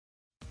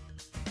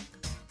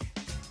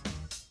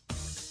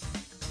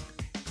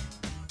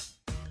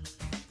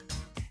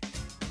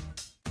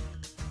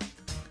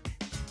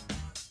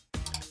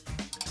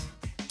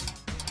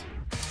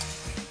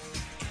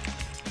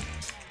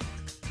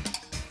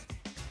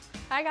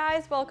Hi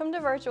guys, welcome to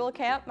Virtual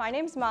Camp. My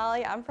name's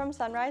Molly, I'm from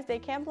Sunrise Day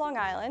Camp, Long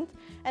Island,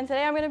 and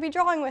today I'm going to be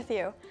drawing with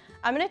you.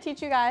 I'm going to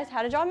teach you guys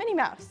how to draw Minnie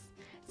Mouse.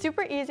 It's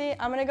super easy,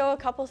 I'm going to go a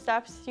couple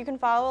steps, you can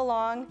follow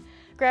along,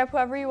 grab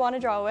whoever you want to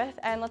draw with,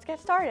 and let's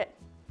get started.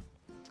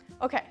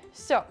 Okay,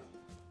 so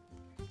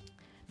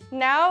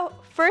now,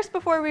 first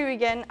before we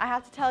begin, I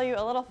have to tell you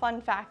a little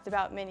fun fact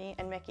about Minnie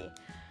and Mickey.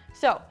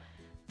 So,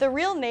 the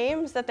real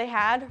names that they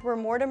had were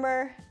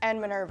Mortimer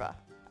and Minerva.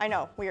 I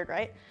know, weird,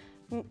 right?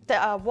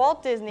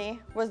 Walt Disney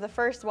was the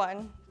first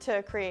one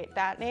to create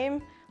that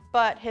name,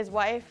 but his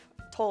wife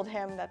told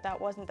him that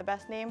that wasn't the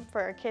best name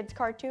for a kid's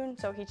cartoon,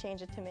 so he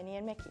changed it to Minnie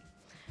and Mickey.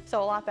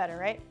 So a lot better,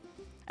 right?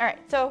 All right,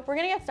 so we're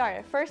gonna get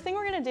started. First thing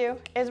we're gonna do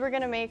is we're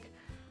gonna make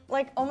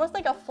almost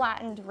like a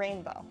flattened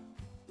rainbow.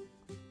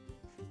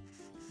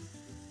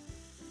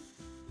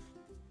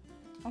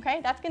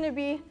 Okay, that's gonna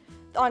be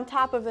on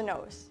top of the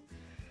nose.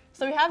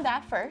 So we have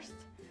that first.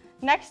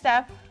 Next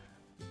step,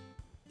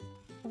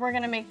 we're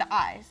gonna make the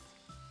eyes.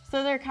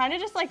 So they're kind of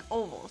just like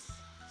ovals.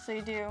 So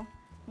you do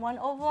one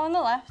oval on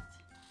the left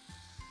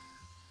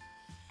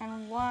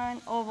and one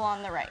oval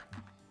on the right.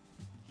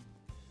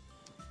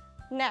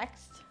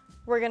 Next,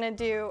 we're gonna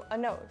do a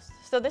nose.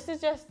 So this is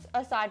just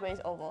a sideways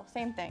oval,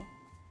 same thing.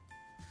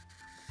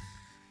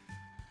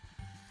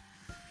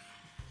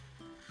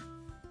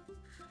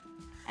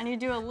 And you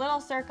do a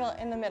little circle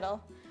in the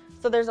middle,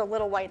 so there's a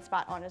little white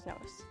spot on his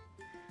nose.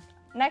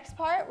 Next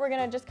part, we're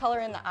gonna just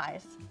color in the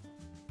eyes.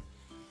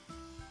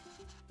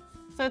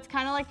 So it's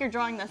kind of like you're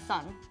drawing the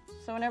sun.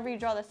 So whenever you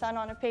draw the sun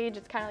on a page,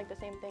 it's kind of like the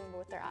same thing, but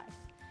with their eyes.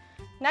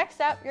 Next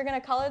step, you're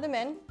gonna color them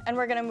in, and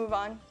we're gonna move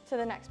on to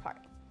the next part.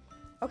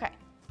 Okay,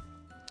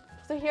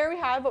 so here we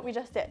have what we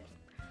just did.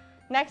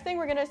 Next thing,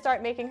 we're gonna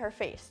start making her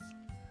face.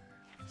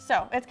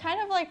 So it's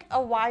kind of like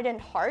a widened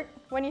heart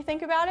when you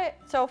think about it,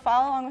 so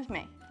follow along with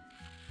me.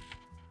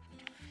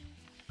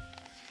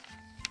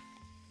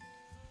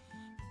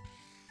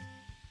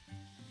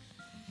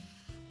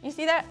 You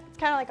see that? It's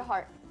kind of like a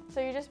heart. So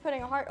you're just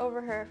putting a heart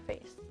over her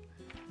face.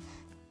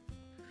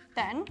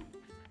 Then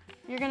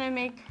you're gonna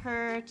make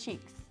her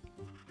cheeks.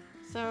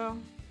 So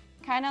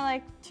kind of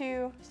like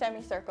two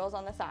semicircles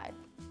on the side.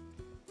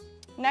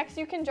 Next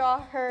you can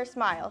draw her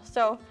smile.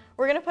 So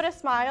we're gonna put a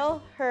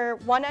smile,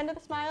 one end of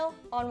the smile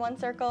on one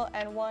circle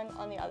and one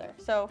on the other.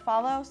 So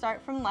follow,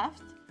 start from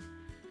left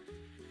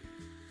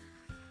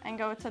and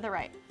go to the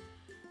right.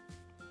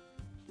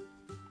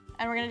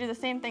 And we're gonna do the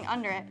same thing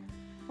under it.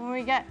 When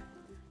we get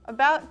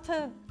about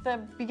to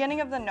the beginning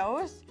of the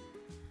nose,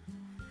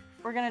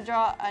 we're gonna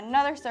draw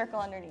another circle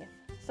underneath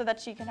so that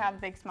she can have a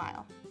big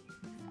smile.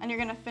 And you're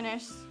gonna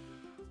finish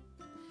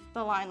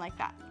the line like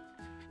that.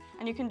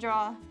 And you can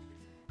draw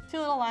two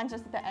little lines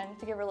just at the end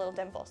to give her little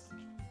dimples.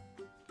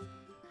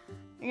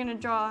 You're gonna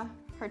draw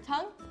her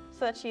tongue so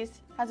that she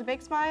has a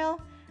big smile,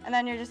 and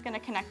then you're just gonna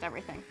connect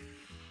everything.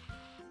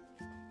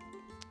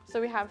 So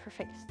we have her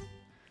face.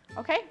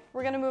 Okay,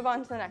 we're gonna move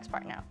on to the next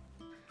part now.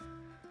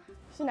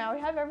 So now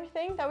we have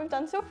everything that we've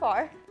done so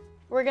far.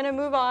 We're gonna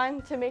move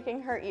on to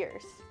making her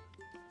ears.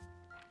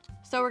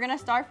 So we're gonna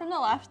start from the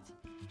left,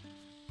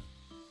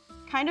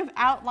 kind of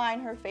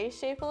outline her face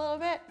shape a little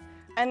bit,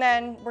 and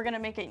then we're gonna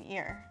make an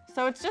ear.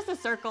 So it's just a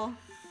circle.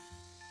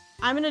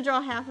 I'm gonna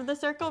draw half of the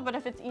circle, but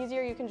if it's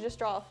easier, you can just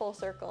draw a full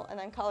circle and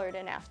then color it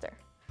in after.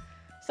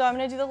 So I'm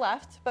gonna do the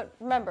left, but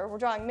remember, we're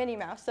drawing Minnie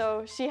Mouse,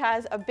 so she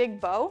has a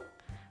big bow,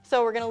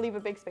 so we're gonna leave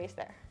a big space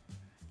there.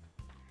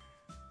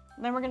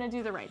 And then we're gonna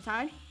do the right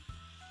side.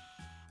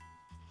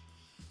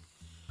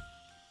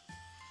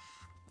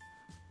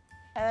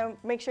 And then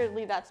make sure to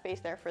leave that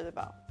space there for the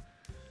bow.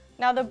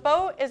 Now the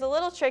bow is a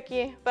little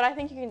tricky, but I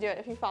think you can do it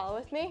if you follow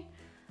with me.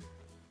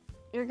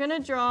 You're gonna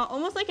draw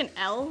almost like an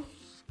L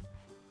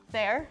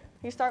there.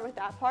 You start with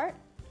that part.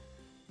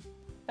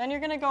 Then you're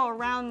gonna go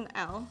around the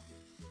L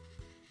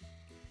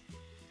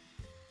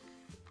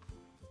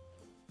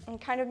and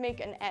kind of make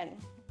an N.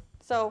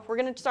 So we're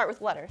gonna start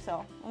with letters,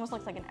 so almost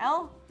looks like an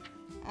L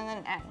and then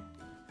an N.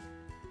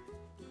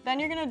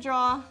 Then you're gonna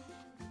draw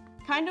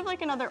kind of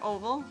like another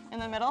oval in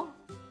the middle,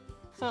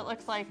 so it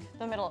looks like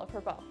the middle of her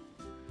bow.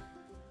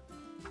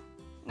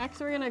 Next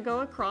we're gonna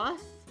go across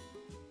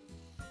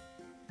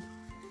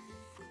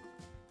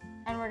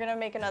and we're gonna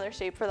make another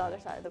shape for the other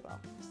side of the bow,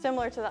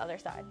 similar to the other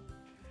side.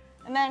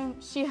 And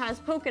then she has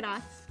polka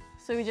dots,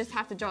 so we just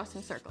have to draw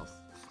some circles.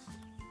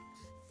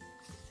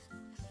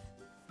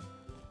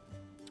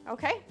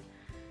 Okay,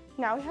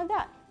 now we have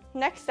that.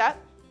 Next step,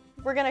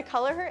 we're gonna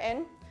color her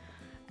in,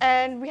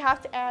 and we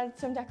have to add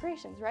some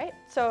decorations, right?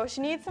 So she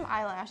needs some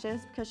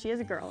eyelashes because she is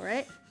a girl,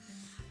 right?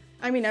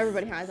 I mean,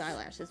 everybody has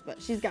eyelashes,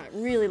 but she's got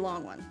really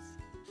long ones.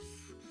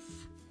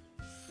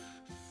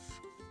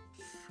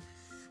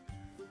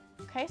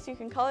 Okay, so you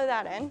can color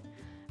that in.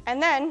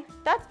 And then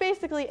that's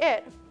basically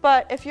it.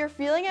 But if you're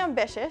feeling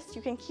ambitious,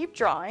 you can keep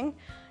drawing.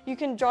 You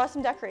can draw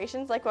some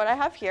decorations like what I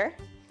have here.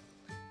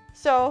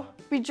 So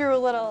we drew a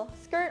little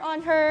skirt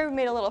on her, we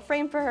made a little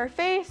frame for her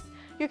face.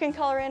 You can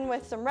color in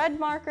with some red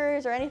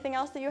markers or anything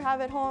else that you have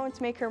at home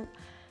to make her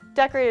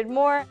decorated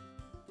more.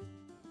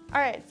 All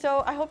right,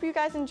 so I hope you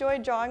guys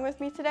enjoyed drawing with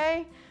me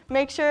today.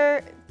 Make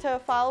sure to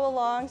follow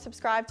along,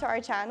 subscribe to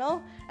our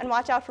channel, and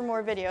watch out for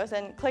more videos,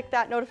 and click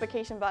that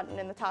notification button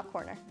in the top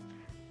corner.